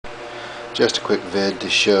Just a quick vid to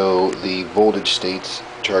show the voltage states,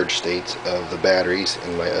 charge states of the batteries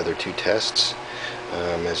in my other two tests.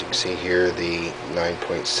 As you can see here, the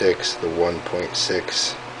 9.6, the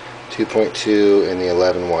 1.6, 2.2, and the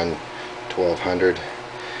 11.1 1200.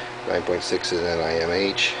 9.6 is an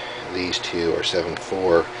nimh. These two are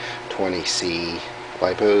 7.4 20C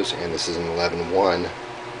lipos, and this is an 11.1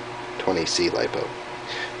 20C lipo.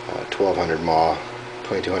 1200 mAh,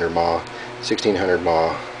 2200 mAh, 1600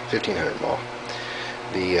 mAh, 1500 mAh.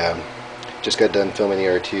 Just got done filming the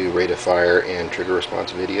R2 rate of fire and trigger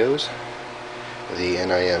response videos. The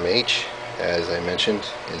nimh, as I mentioned,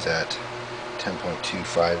 is at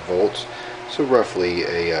 10.25 volts, so roughly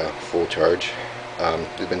a full charge.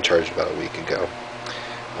 It's been charged about a week ago.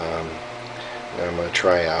 Now I'm going to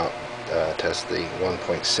try out, test the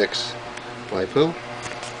 1.6 lipo.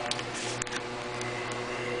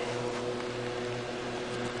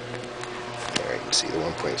 There you can see the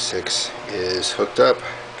 1.6 is hooked up,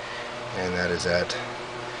 and that is at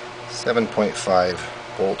 7.5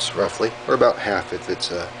 volts roughly, or about half if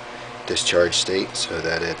it's a discharge state, so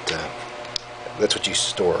that that's what you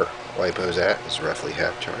store lipos at, is roughly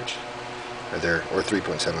half charge, or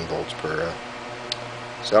 3.7 volts per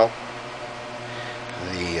cell.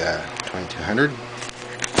 The 2200,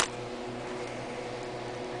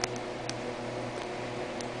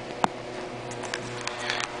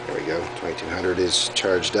 there we go, 2200 is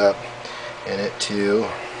charged up, and it too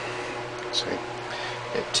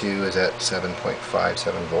is at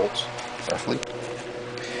 7.57 volts roughly.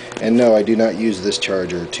 And no, I do not use this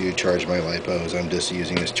charger to charge my lipos. I'm just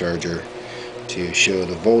using this charger to show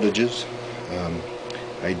the voltages.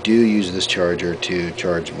 I do use this charger to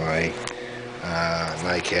charge my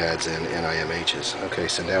NiCads and nimhs. Okay,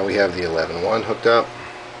 so now we have the 11.1 hooked up,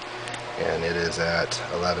 and it is at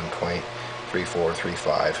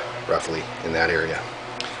 11.3435 roughly, in that area.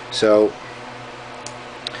 So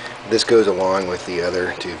this goes along with the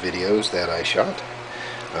other two videos that I shot,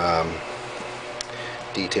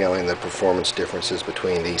 detailing the performance differences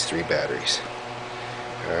between these three batteries.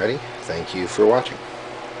 Alrighty, thank you for watching.